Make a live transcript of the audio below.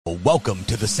Welcome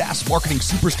to the SaaS Marketing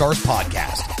Superstars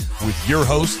podcast with your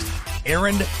host,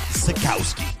 Aaron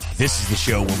Zakowski. This is the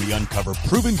show where we uncover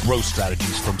proven growth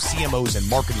strategies from CMOs and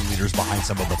marketing leaders behind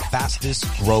some of the fastest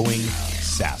growing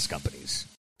SaaS companies.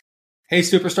 Hey,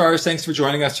 superstars. Thanks for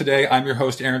joining us today. I'm your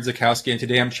host, Aaron Zakowski, and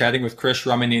today I'm chatting with Krish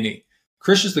Ramineni.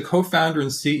 Krish is the co-founder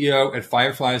and CEO at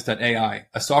Fireflies.ai,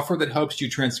 a software that helps you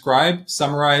transcribe,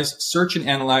 summarize, search, and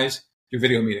analyze your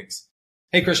video meetings.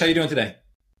 Hey, Krish, how you doing today?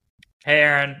 Hey,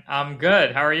 Aaron. I'm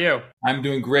good. How are you? I'm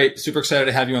doing great. Super excited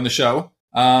to have you on the show,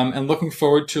 and looking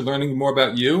forward to learning more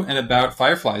about you and about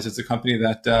Fireflies. It's a company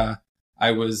that I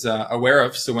was aware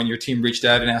of. So when your team reached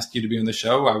out and asked you to be on the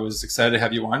show, I was excited to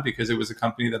have you on because it was a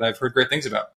company that I've heard great things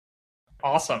about.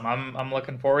 Awesome. I'm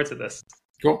looking forward to this.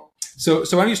 Cool. So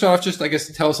why don't you start off, just, I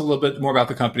guess, tell us a little bit more about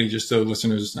the company, just so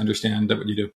listeners understand what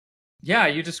you do. Yeah,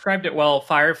 you described it well.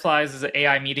 Fireflies is an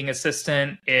AI meeting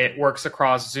assistant. It works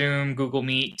across Zoom, Google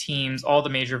Meet, Teams, all the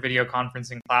major video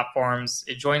conferencing platforms.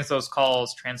 It joins those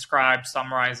calls, transcribes,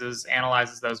 summarizes,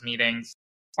 analyzes those meetings.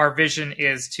 Our vision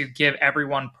is to give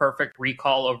everyone perfect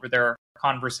recall over their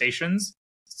conversations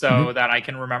so that I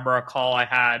can remember a call I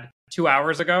had 2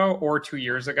 hours ago or 2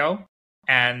 years ago.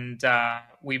 And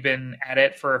we've been at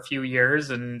it for a few years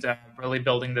and really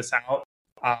building this out.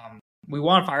 We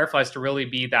want Fireflies to really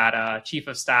be that chief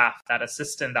of staff, that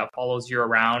assistant that follows you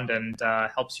around and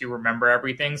helps you remember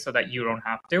everything so that you don't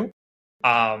have to.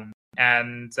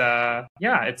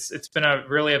 It's been a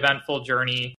really eventful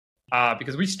journey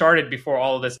because we started before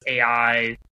all of this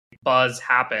AI buzz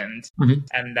happened.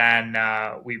 And then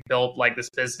we built like this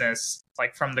business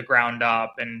like from the ground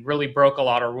up and really broke a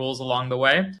lot of rules along the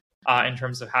way in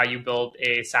terms of how you build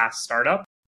a SaaS startup.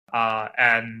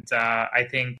 I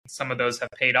think some of those have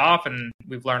paid off and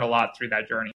we've learned a lot through that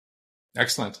journey.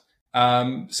 Excellent.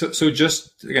 So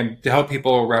just, again, to help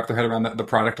people wrap their head around the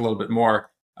product a little bit more,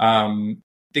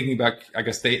 thinking back, I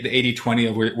guess, the 80-20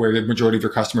 of where the majority of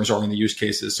your customers are in the use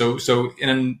cases. So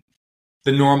in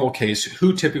the normal case,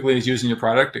 who typically is using your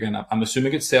product? Again, I'm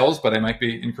assuming it's sales, but I might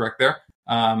be incorrect there.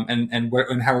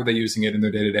 And how are they using it in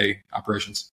their day-to-day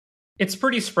operations? It's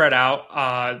pretty spread out.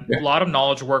 A lot of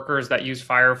knowledge workers that use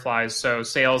Fireflies. So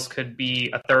sales could be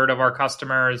a third of our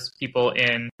customers, people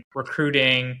in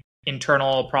recruiting,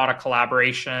 internal product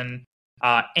collaboration.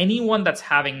 Anyone that's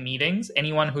having meetings,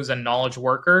 anyone who's a knowledge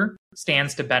worker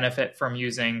stands to benefit from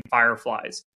using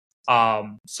Fireflies.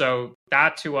 So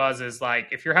that to us is like,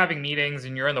 if you're having meetings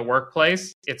and you're in the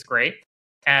workplace, it's great.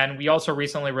 And we also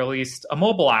recently released a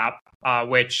mobile app,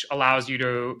 which allows you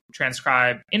to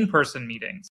transcribe in-person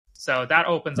meetings. So that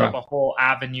opens up a whole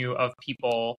avenue of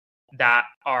people that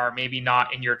are maybe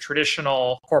not in your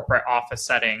traditional corporate office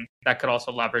setting that could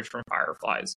also leverage from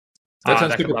Fireflies. That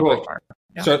sounds super cool.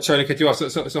 Sorry to cut you off.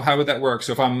 So how would that work?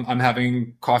 So if I'm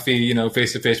having coffee,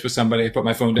 face to face with somebody, I put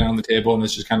my phone down on the table and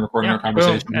it's just kind of recording our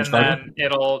conversation. Boom. And then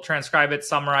it'll transcribe it,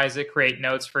 summarize it, create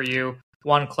notes for you.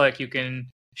 One click, you can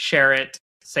share it,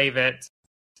 save it.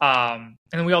 And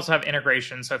then we also have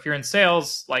integration. So if you're in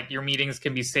sales, like your meetings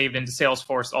can be saved into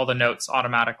Salesforce, all the notes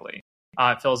automatically.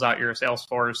 It fills out your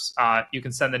Salesforce. You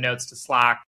can send the notes to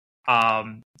Slack.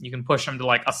 You can push them to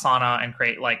like Asana and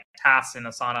create like tasks in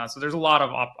Asana. So there's a lot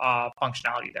of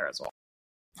functionality there as well.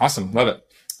 Awesome. Love it.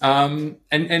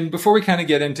 And before we kind of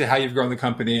get into how you've grown the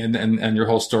company and your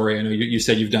whole story, I know you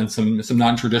said you've done some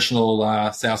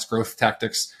non-traditional SaaS growth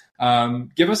tactics.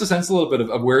 Give us a sense a little bit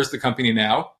of where's the company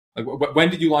now? Like, when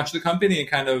did you launch the company and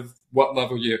kind of what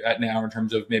level you're at now in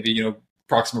terms of maybe,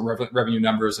 approximate revenue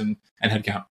numbers and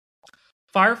headcount?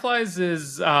 Fireflies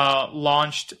is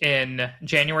launched in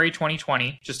January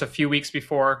 2020, just a few weeks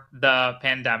before the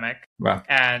pandemic. Wow.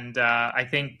 And I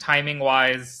think timing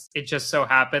wise, it just so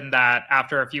happened that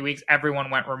after a few weeks, everyone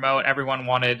went remote. Everyone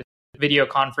wanted video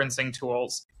conferencing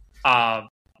tools.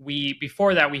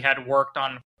 Before that, we had worked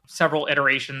on several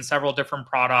iterations, several different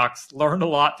products, learned a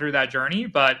lot through that journey,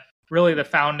 but really the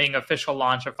founding official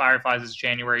launch of Fireflies is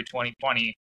January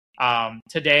 2020.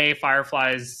 Today,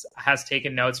 Fireflies has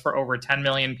taken notes for over 10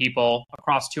 million people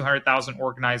across 200,000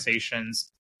 organizations.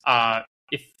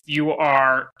 If you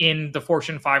are in the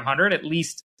Fortune 500, at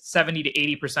least 70 to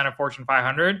 80% of Fortune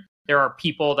 500, there are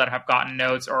people that have gotten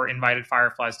notes or invited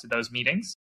Fireflies to those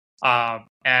meetings.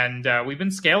 And we've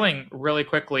been scaling really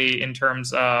quickly in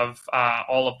terms of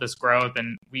all of this growth.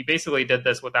 And we basically did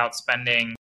this without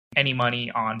spending any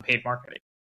money on paid marketing.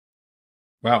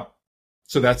 Wow.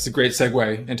 So that's a great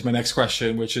segue into my next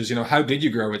question, which is, how did you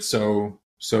grow it so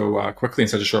quickly in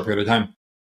such a short period of time?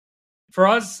 For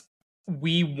us,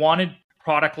 we wanted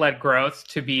product-led growth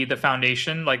to be the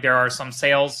foundation. Like there are some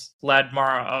sales-led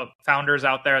founders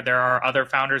out there. There are other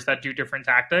founders that do different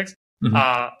tactics.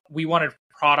 Mm-hmm. We wanted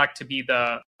product to be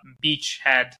the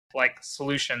beachhead like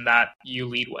solution that you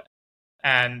lead with.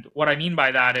 And what I mean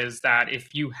by that is that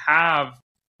if you have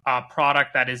a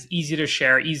product that is easy to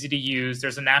share, easy to use,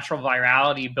 there's a natural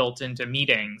virality built into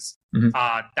meetings,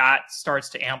 that starts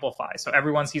to amplify. So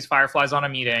everyone sees Fireflies on a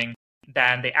meeting,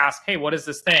 then they ask, hey, what is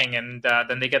this thing? And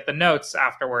then they get the notes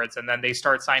afterwards, and then they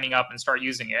start signing up and start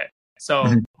using it. So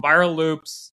viral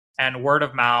loops and word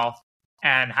of mouth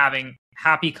and having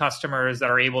happy customers that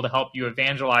are able to help you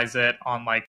evangelize it on,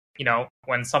 like, you know,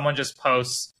 when someone just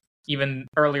posts, even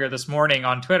earlier this morning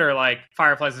on Twitter, like,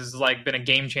 Fireflies has like been a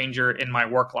game changer in my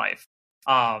work life.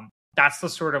 That's the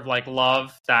sort of like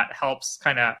love that helps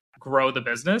kind of grow the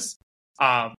business.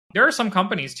 There are some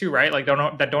companies too, right? Like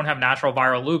that don't have natural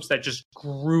viral loops that just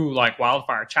grew like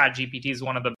wildfire. ChatGPT is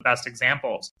one of the best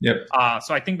examples. Yep.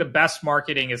 So I think the best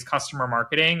marketing is customer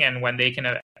marketing, and when they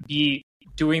can be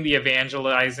doing the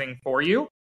evangelizing for you,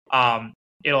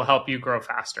 it'll help you grow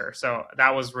faster. So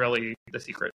that was really the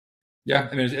secret. Yeah,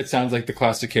 I mean, it sounds like the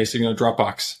classic case of,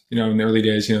 Dropbox. In the early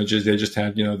days, they just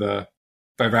had, the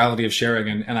virality of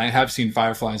sharing. And I have seen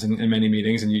Fireflies in many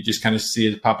meetings, and you just kind of see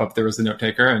it pop up there as the note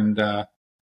taker. And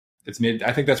it's made,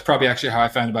 I think that's probably actually how I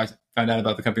found out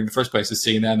about the company in the first place, is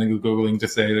seeing that and then Googling to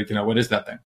say, like, what is that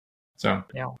thing? So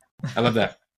yeah, I love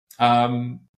that.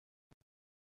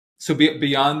 So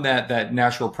beyond that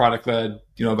natural product-led,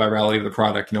 virality of the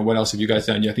product, what else have you guys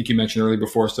done? I think you mentioned earlier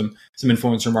before some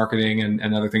influencer marketing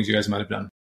and other things you guys might have done.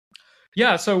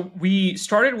 Yeah, so we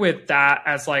started with that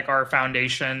as like our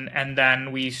foundation, and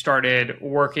then we started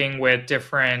working with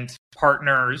different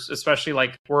partners, especially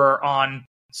like we're on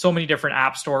so many different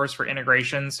app stores for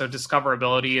integration. So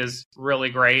discoverability is really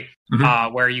great,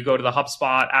 where you go to the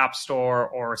HubSpot app store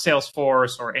or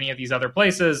Salesforce or any of these other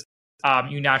places,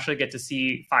 you naturally get to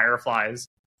see Fireflies.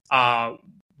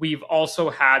 We've also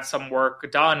had some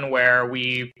work done where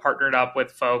we partnered up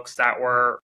with folks that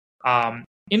were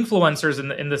influencers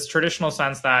in this traditional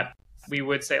sense, that we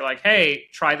would say like, hey,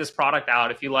 try this product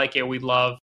out. If you like it, we'd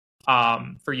love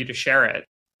for you to share it.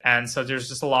 And so there's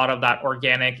just a lot of that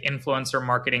organic influencer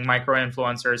marketing, micro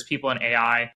influencers, people in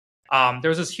AI.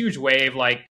 There's this huge wave,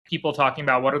 like people talking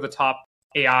about what are the top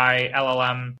AI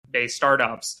LLM based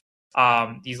startups,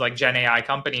 these like Gen AI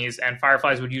companies, and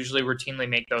Fireflies would usually routinely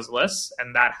make those lists,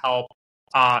 and that helped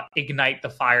ignite the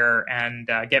fire and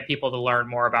get people to learn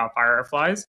more about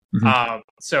Fireflies.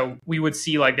 So we would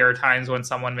see like there are times when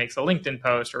someone makes a LinkedIn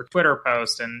post or Twitter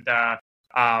post, and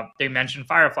they mention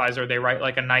Fireflies, or they write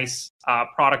like a nice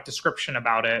product description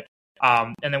about it.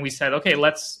 And then we said, okay,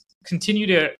 let's continue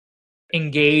to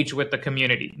engage with the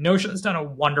community. Notion's done a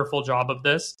wonderful job of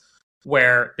this,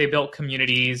 where they built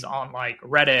communities on like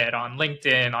Reddit, on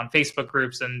LinkedIn, on Facebook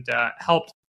groups, and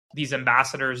helped these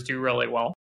ambassadors do really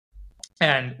well.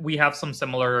 And we have some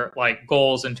similar like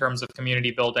goals in terms of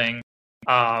community building,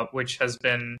 which has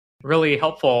been really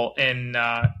helpful in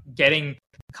getting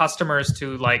customers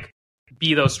to like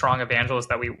be those strong evangelists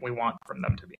that we want from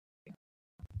them to be.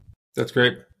 That's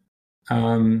great.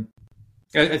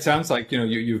 It sounds like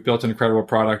you've built an incredible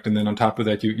product, and then on top of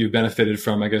that, you've benefited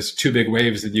from, I guess, two big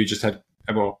waves that you just had.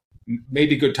 Well,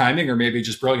 maybe good timing, or maybe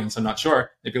just brilliance. I'm not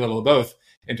sure. Maybe a little of both,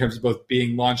 in terms of both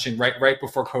launching right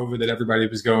before COVID, that everybody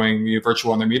was going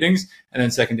virtual on their meetings, and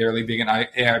then secondarily being an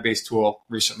AI-based tool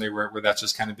recently, where that's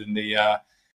just kind of been the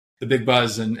big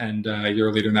buzz, and you're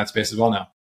a leader in that space as well now.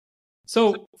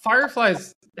 So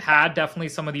Fireflies had definitely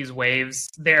some of these waves.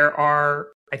 There are,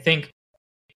 I think,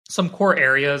 some core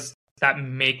areas that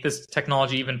make this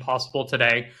technology even possible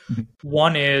today.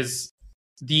 One is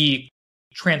the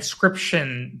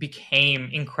transcription became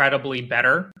incredibly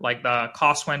better. Like the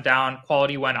cost went down,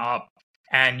 quality went up,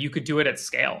 and you could do it at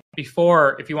scale.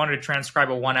 Before, if you wanted to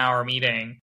transcribe a 1 hour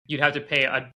meeting, you'd have to pay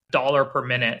 $1 per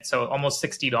minute. So almost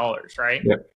 $60, right?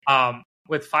 Yep.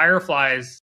 With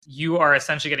Fireflies, you are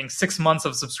essentially getting 6 months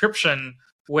of subscription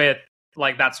with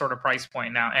like that sort of price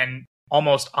point now, and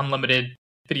almost unlimited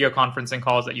video conferencing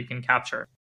calls that you can capture.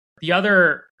 The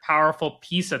other powerful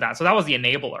piece of that, so that was the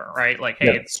enabler, right? Like,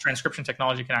 hey, This transcription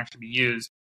technology can actually be used.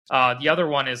 The other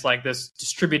one is like this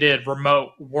distributed remote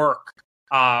work,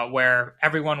 where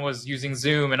everyone was using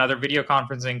Zoom and other video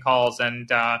conferencing calls, and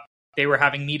they were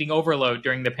having meeting overload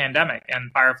during the pandemic.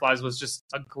 And Fireflies was just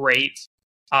a great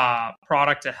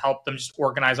product to help them just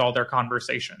organize all their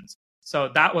conversations. So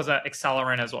that was an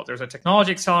accelerant as well. There's a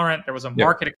technology accelerant, there was a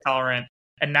market accelerant.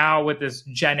 And now with this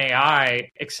Gen AI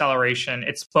acceleration,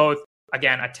 it's both,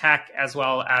 again, a tech as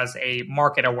well as a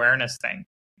market awareness thing.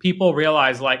 People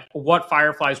realize like what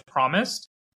Fireflies promised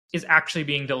is actually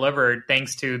being delivered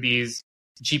thanks to these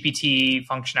GPT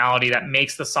functionality that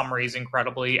makes the summaries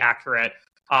incredibly accurate,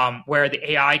 where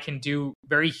the AI can do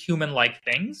very human-like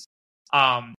things.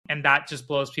 And that just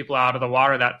blows people out of the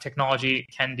water that technology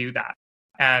can do that.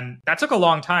 And that took a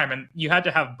long time. And you had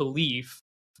to have belief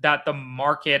that the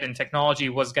market and technology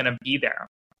was going to be there.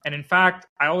 And in fact,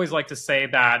 I always like to say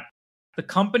that the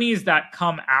companies that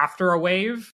come after a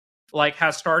wave, like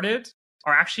has started,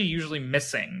 are actually usually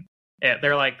missing it.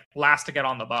 They're like last to get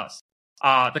on the bus.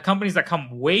 The companies that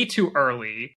come way too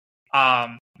early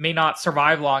may not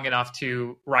survive long enough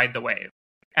to ride the wave.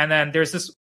 And then there's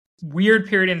this weird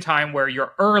period in time where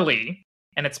you're early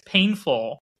and it's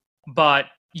painful, but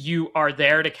you are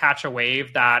there to catch a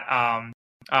wave that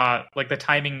like the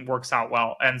timing works out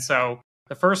well. And so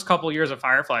the first couple of years of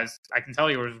Fireflies, I can tell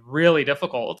you, was really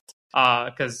difficult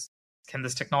because can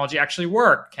this technology actually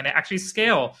work? Can it actually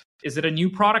scale? Is it a new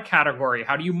product category?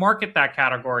 How do you market that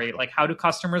category? Like, how do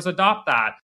customers adopt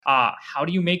that? How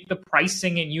do you make the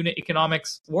pricing and unit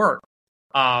economics work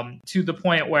to the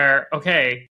point where,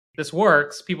 okay, this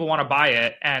works, people want to buy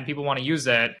it and people want to use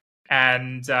it,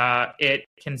 and it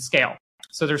can scale.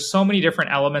 So there's so many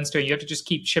different elements to it. You have to just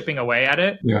keep chipping away at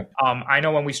it. Yeah. I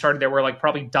know when we started, there were like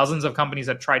probably dozens of companies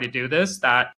that tried to do this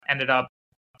that ended up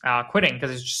quitting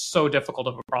because it's just so difficult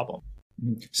of a problem.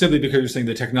 Simply because you're saying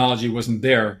the technology wasn't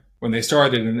there when they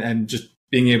started, and just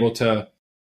being able to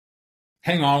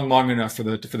hang on long enough for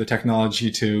the technology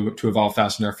to evolve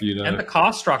fast enough for you to. And the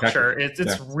cost structure,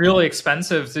 it's really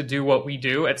expensive to do what we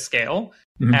do at scale.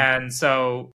 Mm-hmm. And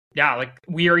so, yeah, like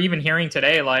we are even hearing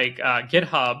today, like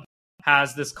GitHub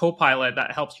has this Copilot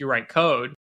that helps you write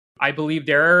code. I believe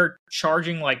they're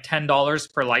charging like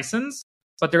 $10 per license,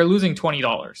 but they're losing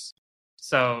 $20.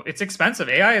 So it's expensive.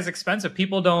 AI is expensive.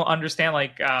 People don't understand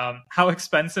like how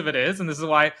expensive it is. And this is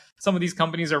why some of these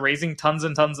companies are raising tons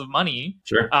and tons of money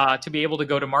to be able to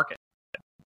go to market.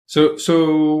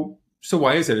 So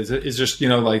why is it? Is it just,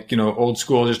 old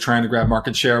school, just trying to grab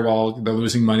market share while they're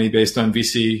losing money based on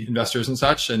VC investors and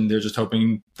such, and they're just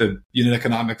hoping the unit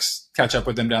economics catch up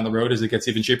with them down the road as it gets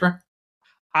even cheaper?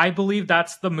 I believe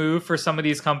that's the move for some of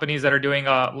these companies that are doing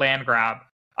a land grab.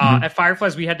 At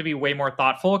Fireflies, we had to be way more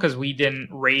thoughtful because we didn't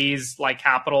raise like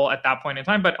capital at that point in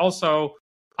time. But also,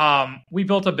 we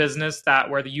built a business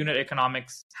where the unit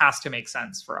economics has to make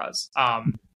sense for us.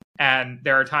 And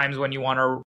there are times when you want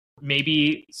to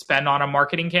maybe spend on a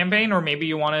marketing campaign, or maybe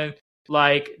you want to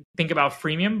like think about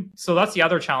freemium. So that's the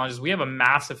other challenge is we have a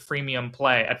massive freemium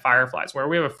play at Fireflies where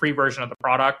we have a free version of the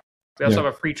product. We also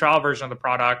have a free trial version of the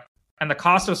product. And the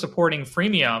cost of supporting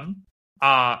freemium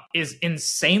is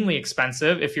insanely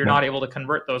expensive if you're not able to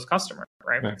convert those customers,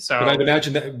 right? So, but I'd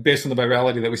imagine that based on the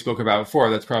virality that we spoke about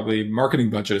before, that's probably marketing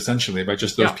budget essentially by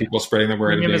just those people spreading the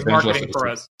word. Premium is marketing for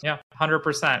us. Yeah,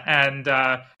 100%. And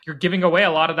you're giving away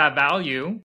a lot of that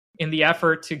value in the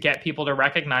effort to get people to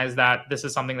recognize that this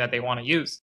is something that they want to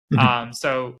use.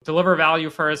 So deliver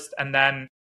value first and then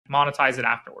monetize it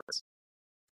afterwards.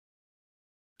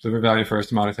 Deliver value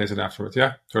first, monetize it afterwards.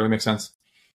 Yeah, totally makes sense.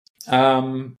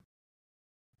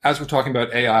 As we're talking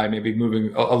about AI, maybe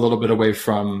moving a little bit away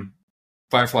from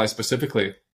Firefly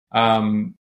specifically,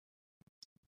 I've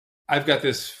got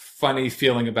this funny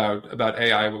feeling about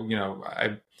AI. I'm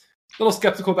a little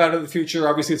skeptical about it in the future.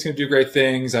 Obviously, it's going to do great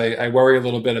things. I worry a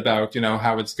little bit about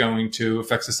how it's going to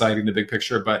affect society in the big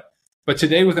picture. But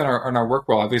today, within our work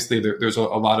world, obviously there's a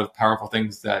lot of powerful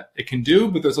things that it can do.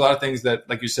 But there's a lot of things that,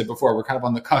 like you said before, we're kind of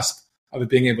on the cusp of it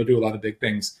being able to do a lot of big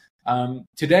things.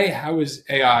 Today, how is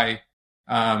AI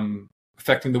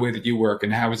affecting the way that you work,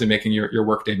 and how is it making your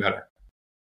workday better?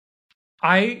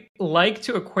 I like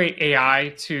to equate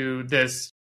AI to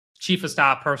this chief of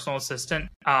staff personal assistant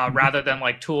rather than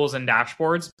like tools and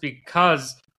dashboards,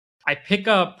 because I pick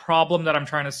a problem that I'm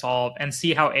trying to solve and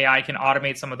see how AI can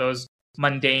automate some of those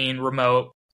mundane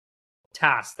remote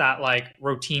tasks, that like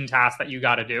routine tasks that you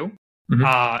got to do.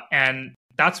 And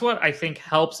that's what I think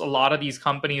helps a lot of these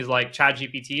companies like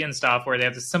ChatGPT and stuff, where they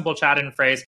have this simple chat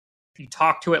interface. You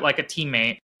talk to it like a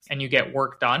teammate and you get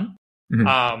work done.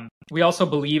 We also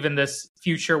believe in this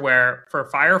future where for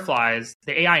Fireflies,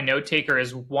 the AI note taker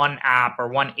is one app or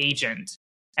one agent,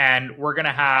 and we're going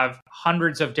to have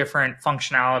hundreds of different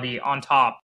functionality on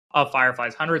top of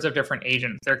Fireflies, hundreds of different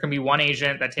agents. There can be one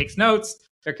agent that takes notes.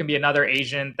 There can be another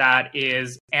agent that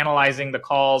is analyzing the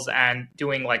calls and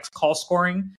doing like call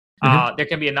scoring. There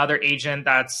can be another agent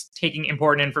that's taking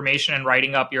important information and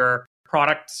writing up your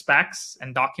product specs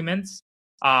and documents.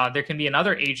 There can be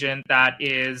another agent that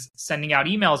is sending out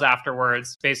emails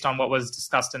afterwards based on what was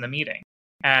discussed in the meeting.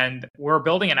 And we're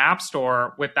building an app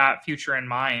store with that future in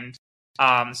mind,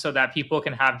 so that people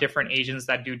can have different agents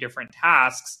that do different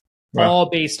tasks, all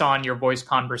based on your voice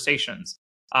conversations.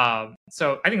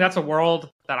 So I think that's a world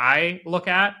that I look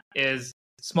at is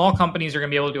small companies are going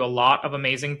to be able to do a lot of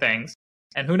amazing things.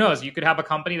 And who knows, you could have a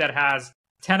company that has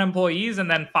 10 employees and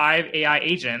then 5 AI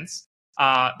agents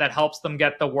that helps them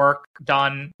get the work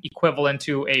done equivalent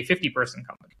to a 50-person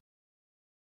company.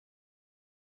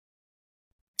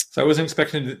 So I wasn't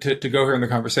expecting to go here in the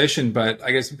conversation, but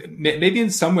I guess maybe in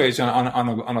some ways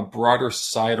on a broader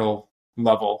societal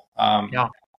level,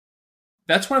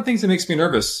 that's one of the things that makes me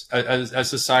nervous as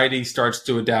society starts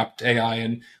to adapt AI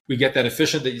and we get that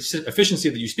efficiency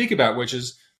that you speak about, which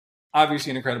is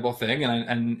obviously an incredible thing.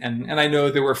 And I know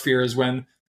there were fears when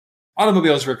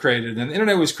automobiles were created and the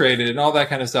internet was created and all that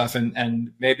kind of stuff.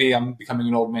 And maybe I'm becoming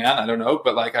an old man, I don't know,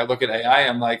 but like I look at AI,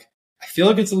 I'm like, I feel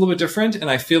like it's a little bit different. And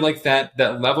I feel like that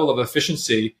level of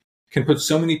efficiency can put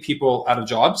so many people out of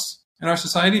jobs in our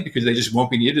society because they just won't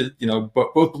be needed,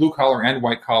 both blue collar and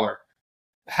white collar.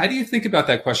 How do you think about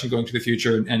that question going to the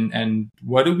future? And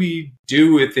what do we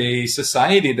do with a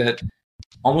society that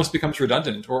almost becomes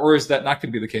redundant? Or is that not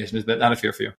going to be the case? And is that not a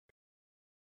fear for you?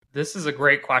 This is a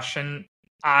great question.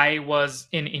 I was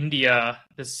in India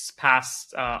this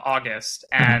past August,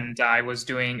 and I was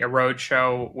doing a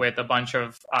roadshow with a bunch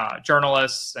of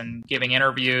journalists and giving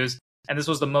interviews. And this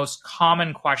was the most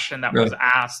common question that was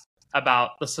asked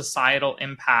about the societal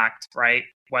impact, right?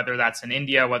 Whether that's in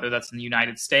India, whether that's in the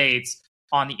United States,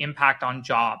 on the impact on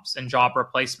jobs and job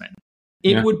replacement.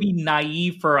 It would be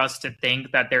naive for us to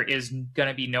think that there is going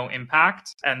to be no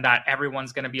impact and that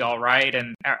everyone's going to be all right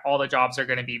and all the jobs are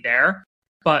going to be there.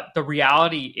 But the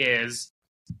reality is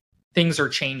things are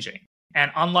changing.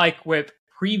 And unlike with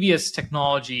previous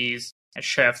technologies and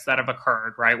shifts that have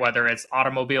occurred, right, whether it's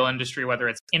automobile industry, whether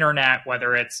it's internet,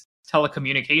 whether it's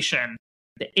telecommunication,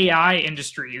 the AI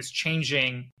industry is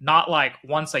changing not like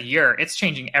once a year, it's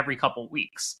changing every couple of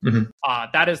weeks.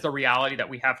 That is the reality that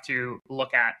we have to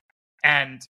look at.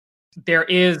 And there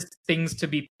is things to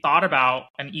be thought about.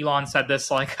 And Elon said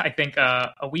this, like, I think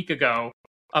a week ago,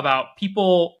 about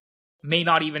people may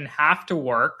not even have to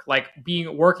work. Like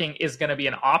working is going to be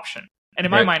an option. And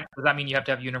in my mind, does that mean you have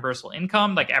to have universal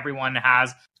income? Like everyone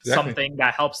has something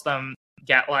that helps them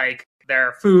get like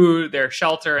their food, their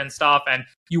shelter and stuff. And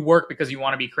you work because you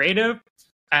want to be creative.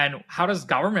 And how does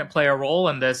government play a role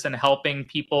in this and helping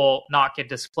people not get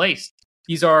displaced?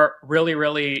 These are really,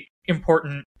 really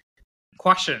important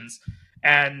questions.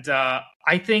 And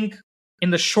I think in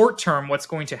the short term, what's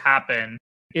going to happen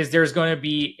is there's going to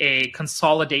be a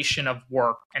consolidation of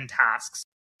work and tasks.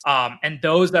 And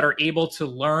those that are able to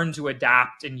learn to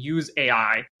adapt and use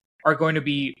AI are going to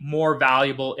be more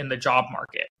valuable in the job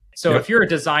market. So if you're a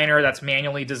designer that's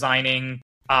manually designing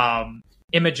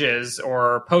images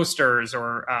or posters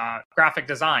or graphic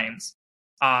designs,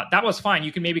 that was fine.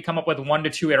 You can maybe come up with 1 to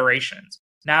 2 iterations.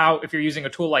 Now, if you're using a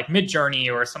tool like Midjourney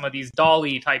or some of these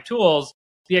DALL-E type tools,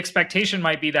 the expectation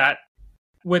might be that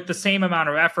with the same amount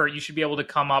of effort, you should be able to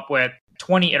come up with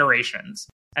 20 iterations,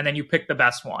 and then you pick the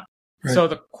best one. So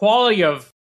the quality of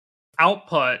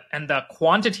output and the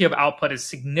quantity of output is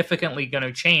significantly going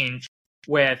to change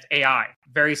with AI,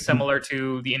 very similar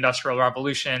to the Industrial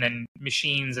Revolution and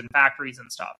machines and factories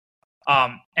and stuff.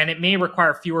 And it may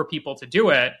require fewer people to do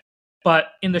it, but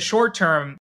in the short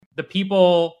term, the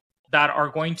people that are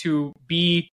going to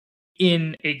be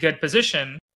in a good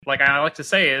position, like I like to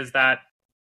say, is that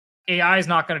AI is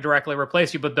not going to directly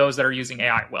replace you, but those that are using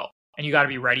AI will. And you got to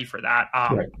be ready for that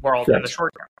world in the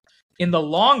short term. In the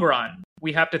long run,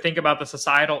 we have to think about the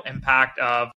societal impact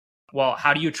of, well,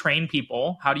 how do you train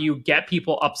people? How do you get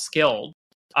people upskilled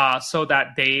so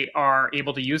that they are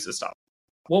able to use this stuff?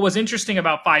 What was interesting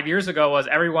about 5 years ago was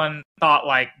everyone thought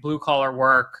like blue collar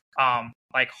work,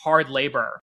 like hard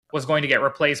labor, was going to get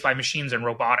replaced by machines and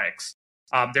robotics.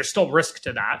 There's still risk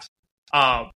to that.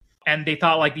 And they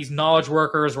thought like these knowledge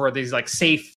workers were these like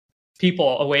safe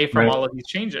people away from all of these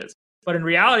changes. But in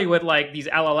reality, with like these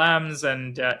LLMs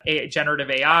and generative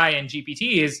AI and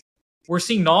GPTs, we're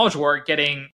seeing knowledge work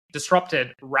getting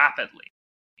disrupted rapidly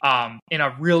in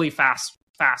a really fast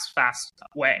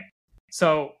way.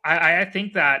 So I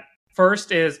think that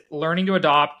first is learning to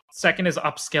adopt, second is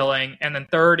upskilling, and then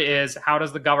third is how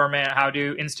does the government, how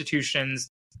do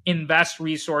institutions invest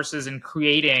resources in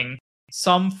creating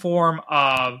some form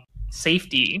of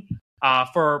safety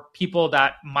for people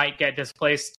that might get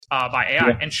displaced by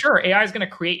AI. And sure, AI is going to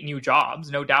create new jobs,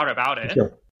 no doubt about it.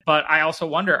 But I also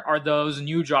wonder, are those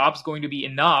new jobs going to be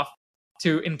enough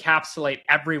to encapsulate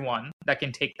everyone that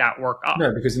can take that work up?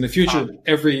 Yeah, because in the future,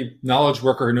 every knowledge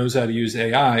worker who knows how to use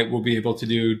AI will be able to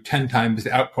do 10 times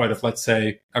the output of, let's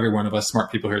say, every one of us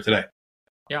smart people here today.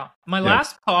 Yeah. My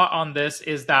last thought on this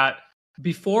is that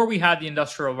before we had the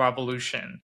Industrial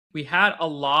Revolution, we had a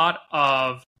lot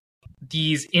of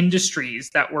these industries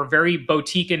that were very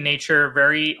boutique in nature,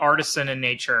 very artisan in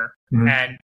nature.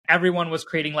 And everyone was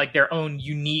creating like their own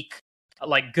unique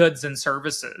like goods and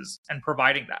services and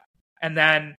providing that. And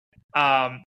then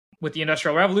with the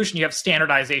Industrial Revolution, you have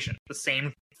standardization, the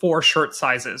same 4 shirt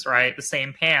sizes, right? The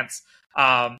same pants,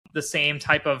 the same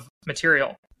type of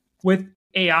material. With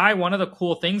AI, one of the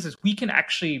cool things is we can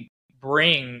actually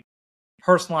bring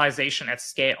personalization at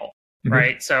scale,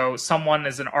 right? So someone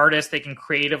is an artist, they can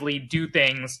creatively do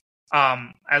things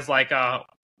as like a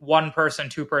 1-person,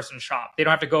 2-person shop. They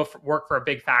don't have to go work for a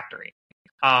big factory.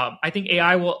 I think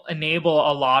AI will enable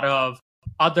a lot of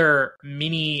other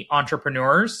mini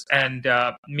entrepreneurs and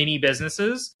mini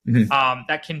businesses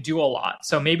that can do a lot.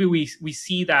 So maybe we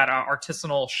see that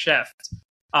artisanal shift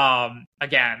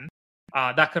again.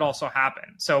 That could also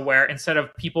happen. So where instead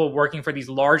of people working for these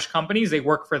large companies, they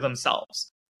work for themselves.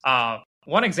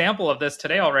 One example of this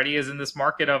today already is in this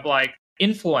market of like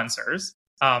influencers.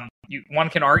 One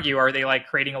can argue, are they like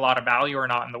creating a lot of value or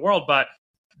not in the world? But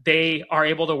they are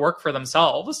able to work for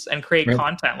themselves and create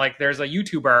content. Like there's a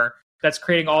YouTuber that's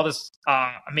creating all this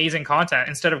amazing content.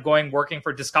 Instead of working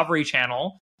for Discovery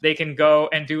Channel, they can go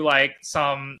and do like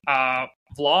some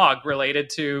vlog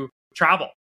related to travel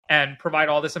and provide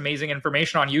all this amazing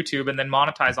information on YouTube and then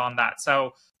monetize on that.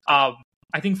 So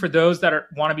I think for those that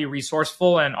want to be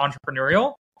resourceful and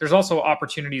entrepreneurial, there's also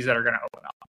opportunities that are going to open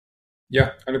up.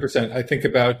 Yeah, 100%. I think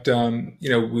about,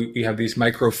 we have these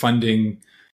micro funding,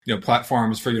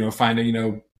 platforms for,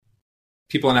 finding,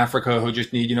 people in Africa who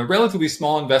just need, relatively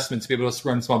small investments to be able to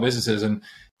run small businesses. And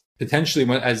potentially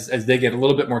as they get a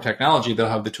little bit more technology, they'll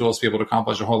have the tools to be able to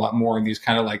accomplish a whole lot more in these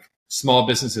kind of like small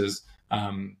businesses.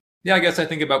 I guess I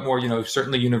think about more,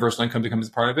 certainly universal income becomes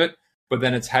part of it, but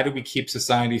then it's how do we keep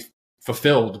society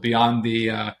fulfilled beyond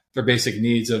their basic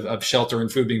needs of shelter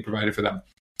and food being provided for them?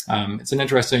 It's an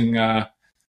interesting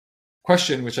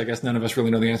question, which I guess none of us really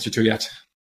know the answer to yet.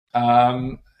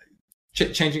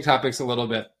 Changing topics a little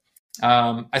bit.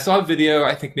 I saw a video,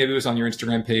 I think maybe it was on your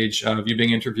Instagram page, of you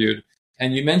being interviewed.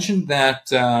 And you mentioned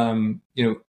that,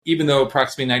 even though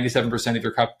approximately 97% of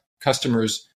your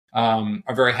customers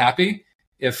are very happy,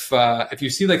 if you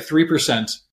see like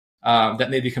 3% that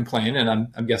maybe complain, and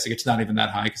I'm guessing it's not even that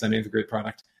high because I may have a great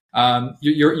product,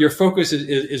 your focus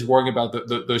is worrying about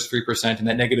those 3% and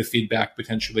that negative feedback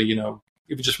potentially, even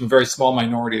just from a very small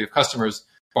minority of customers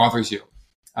bothers you.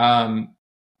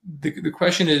 The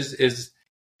question is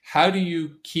how do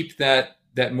you keep that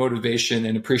motivation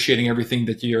and appreciating everything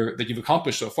that you've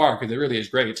accomplished so far? Because it really is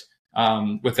great.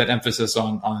 With that emphasis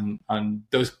on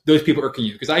those people irking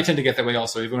you, because I tend to get that way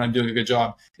also. Even when I'm doing a good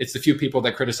job, it's the few people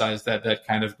that criticize that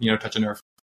kind of touch a nerve.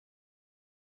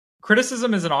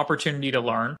 Criticism is an opportunity to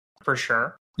learn for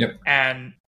sure. Yep.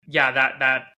 And yeah,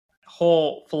 that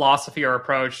whole philosophy or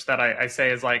approach that I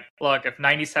say is like, look, if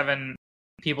 97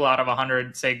 people out of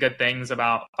 100 say good things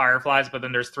about Fireflies, but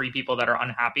then there's 3 people that are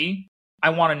unhappy, I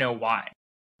want to know why.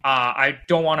 I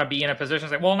don't want to be in a position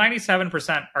to say, well,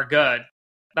 97% are good.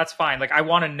 That's fine. Like, I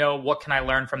want to know what can I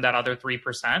learn from that other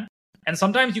 3%. And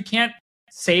sometimes you can't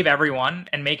save everyone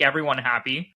and make everyone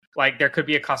happy. Like, there could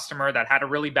be a customer that had a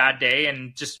really bad day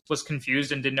and just was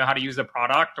confused and didn't know how to use the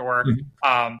product, or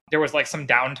there was like some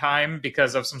downtime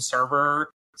because of some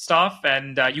server stuff,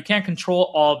 and you can't control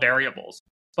all variables.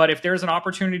 But if there's an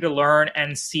opportunity to learn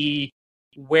and see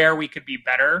where we could be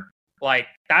better, like,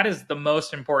 that is the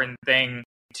most important thing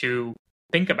to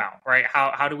think about, right?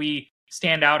 How do we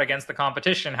stand out against the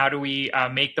competition? How do we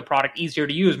make the product easier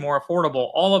to use, more affordable,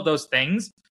 all of those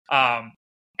things?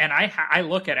 And I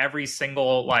look at every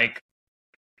single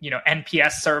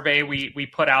NPS survey we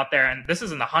put out there, and this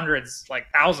is in the hundreds, like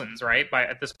thousands, right?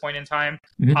 At this point in time,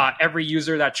 every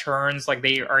user that churns, like,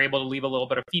 they are able to leave a little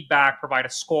bit of feedback, provide a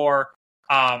score,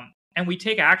 and we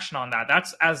take action on that.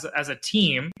 That's as a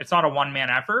team. It's not a one-man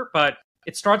effort, but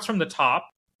it starts from the top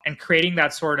and creating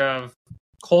that sort of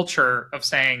culture of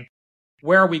saying,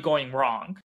 where are we going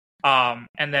wrong?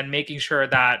 And then making sure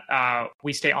that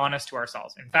we stay honest to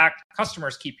ourselves. In fact,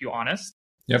 customers keep you honest.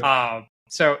 Yep.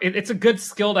 So it's a good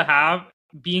skill to have,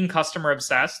 being customer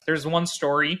obsessed. There's one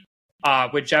story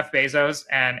with Jeff Bezos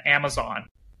and Amazon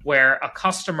where a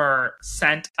customer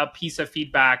sent a piece of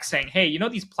feedback saying, hey,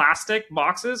 these plastic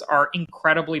boxes are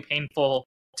incredibly painful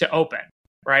to open,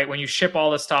 right? When you ship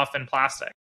all this stuff in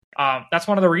plastic. That's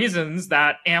one of the reasons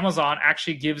that Amazon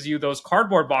actually gives you those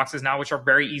cardboard boxes now, which are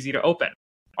very easy to open.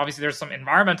 Obviously, there's some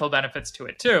environmental benefits to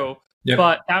it too,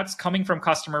 but that's coming from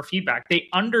customer feedback. They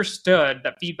understood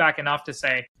that feedback enough to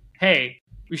say, hey,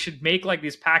 we should make like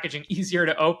these packaging easier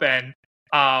to open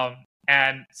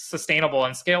and sustainable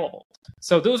and scalable.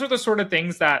 So those are the sort of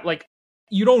things that, like,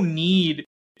 you don't need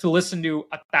to listen to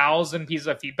 1,000 pieces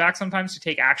of feedback sometimes to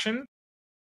take action.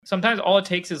 Sometimes all it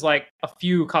takes is like a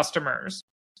few customers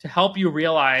to help you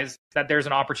realize that there's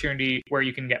an opportunity where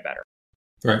you can get better.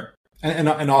 Right. And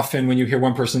often when you hear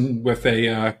one person with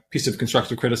a piece of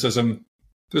constructive criticism,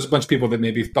 there's a bunch of people that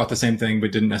maybe thought the same thing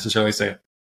but didn't necessarily say it.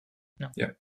 No.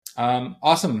 Yeah.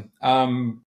 Awesome.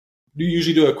 You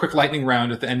usually do a quick lightning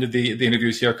round at the end of the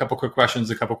interviews here. A couple quick questions,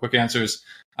 a couple quick answers.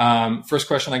 First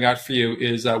question I got for you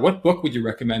is, what book would you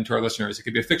recommend to our listeners? It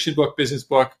could be a fiction book, business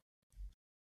book.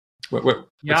 What's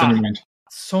on your mind?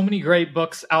 So many great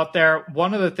books out there.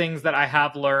 One of the things that I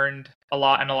have learned a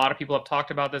lot, and a lot of people have talked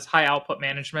about this, high output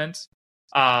management,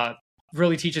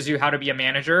 really teaches you how to be a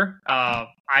manager.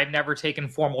 I've never taken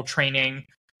formal training,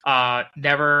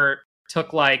 never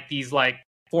took these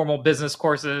formal business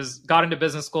courses, got into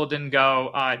business school, didn't do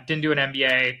an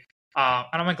MBA.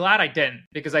 And I'm glad I didn't,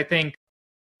 because I think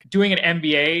doing an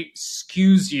MBA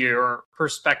skews your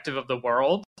perspective of the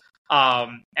world.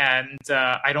 And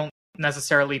I don't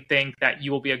necessarily think that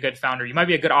you will be a good founder. You might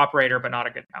be a good operator, but not a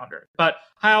good founder. But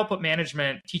high output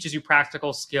management teaches you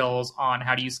practical skills on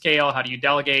how do you scale, how do you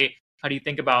delegate, how do you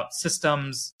think about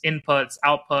systems, inputs,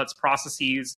 outputs,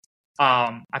 processes.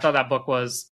 I thought that book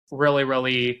was really,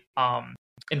 really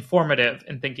informative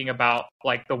in thinking about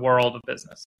the world of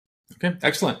business. Okay,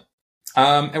 excellent.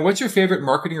 And what's your favorite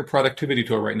marketing or productivity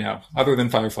tool right now, other than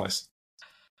Fireflies?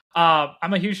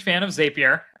 I'm a huge fan of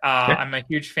Zapier. I'm a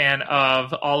huge fan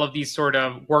of all of these sort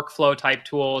of workflow type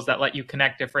tools that let you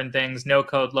connect different things, no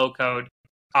code, low code.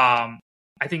 I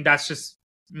think that's just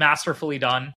masterfully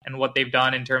done, and what they've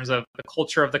done in terms of the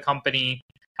culture of the company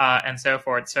and so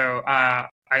forth. So I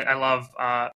love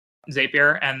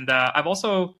Zapier, and I've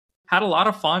also had a lot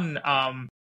of fun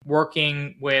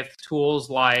working with tools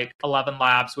like 11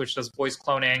 Labs, which does voice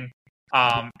cloning,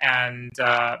 and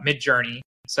Midjourney.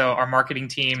 So our marketing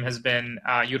team has been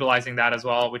utilizing that as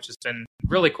well, which has been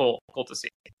really cool to see.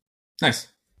 Nice.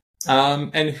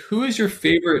 And who is your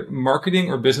favorite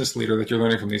marketing or business leader that you're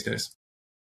learning from these days?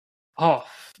 Oh,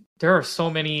 there are so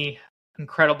many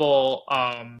incredible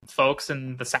folks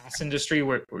in the SaaS industry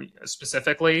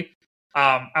specifically.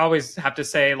 I always have to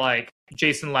say,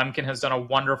 Jason Lemkin has done a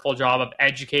wonderful job of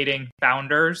educating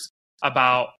founders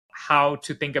about how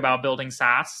to think about building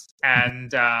SaaS.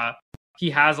 And he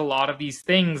has a lot of these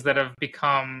things that have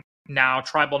become now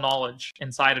tribal knowledge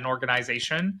inside an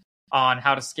organization on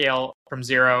how to scale from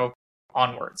zero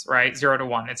onwards, right? 0 to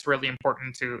 1. It's really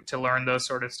important to learn those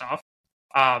sort of stuff.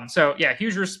 So yeah,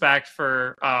 huge respect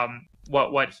for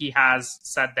what he has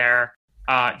said there.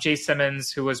 Jay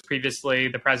Simmons, who was previously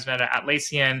the president at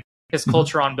Atlassian, his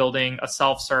culture on building a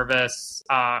self-service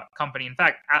company. In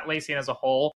fact, Atlassian as a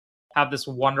whole have this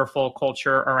wonderful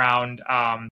culture around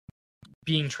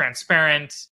being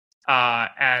transparent.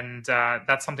 And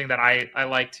that's something that I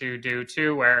like to do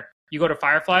too, where you go to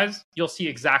Fireflies, you'll see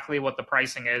exactly what the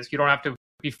pricing is. You don't have to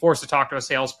be forced to talk to a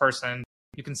salesperson.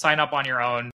 You can sign up on your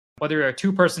own. Whether you're a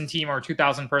 2-person team or a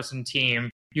 2,000-person team,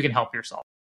 you can help yourself.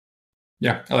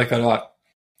 Yeah, I like that a lot.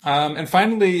 And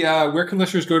finally, where can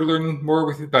listeners go to learn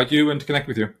more about you and to connect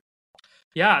with you?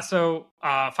 Yeah, so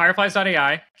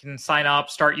Fireflies.ai, can sign up,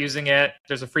 start using it.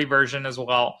 There's a free version as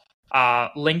well.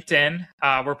 LinkedIn,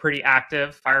 we're pretty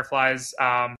active. Fireflies,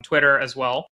 Twitter as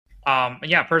well. And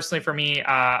yeah, personally for me,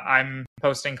 I'm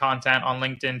posting content on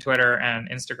LinkedIn, Twitter, and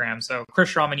Instagram. So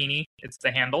Krish Ramineni, it's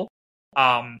the handle.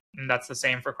 And that's the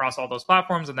same for across all those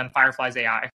platforms. And then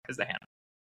Fireflies.ai is the handle.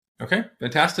 Okay,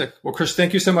 fantastic. Well, Krish,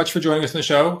 thank you so much for joining us on the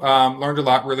show. Learned a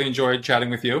lot, really enjoyed chatting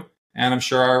with you. And I'm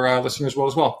sure our listeners will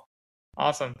as well.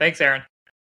 Awesome. Thanks, Aaron.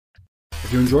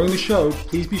 If you're enjoying the show,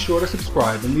 please be sure to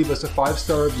subscribe and leave us a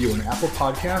 5-star review on Apple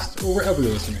Podcasts or wherever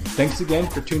you're listening. Thanks again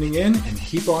for tuning in, and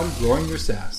keep on growing your SaaS.